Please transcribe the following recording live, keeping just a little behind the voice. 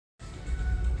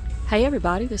Hey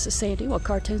everybody, this is Sandy with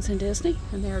Cartoons and Disney,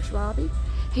 and there's Robbie.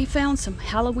 He found some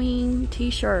Halloween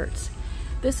t-shirts.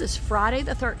 This is Friday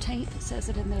the 13th, it says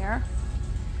it in there.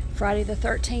 Friday the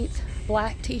 13th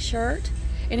black t-shirt.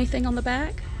 Anything on the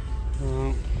back?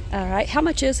 No. Alright, how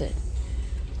much is it?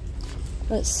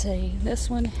 Let's see, this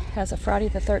one has a Friday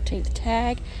the 13th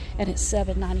tag and it's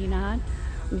 $7.99.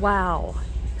 Wow.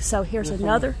 So here's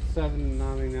another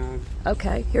 $7.99.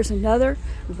 Okay, here's another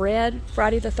red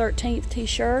Friday the 13th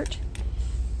t-shirt,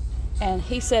 and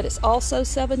he said it's also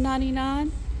 $7.99.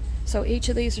 So each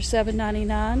of these are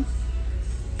 $7.99.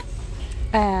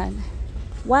 And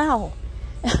wow,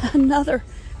 another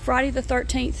Friday the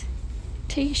 13th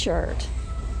t-shirt.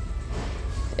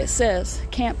 It says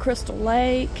Camp Crystal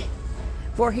Lake,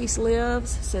 Voorhees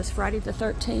Lives. It says Friday the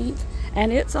 13th,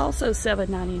 and it's also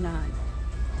 $7.99.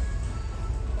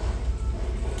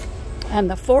 And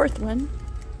the fourth one,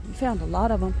 we found a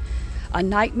lot of them, A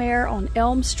Nightmare on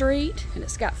Elm Street, and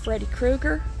it's got Freddy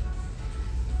Krueger.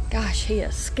 Gosh, he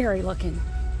is scary looking.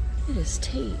 Look at his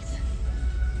teeth.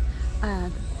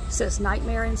 And it says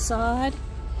Nightmare Inside,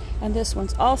 and this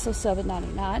one's also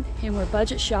 $7.99, and we're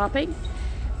budget shopping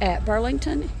at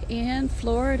Burlington in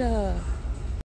Florida.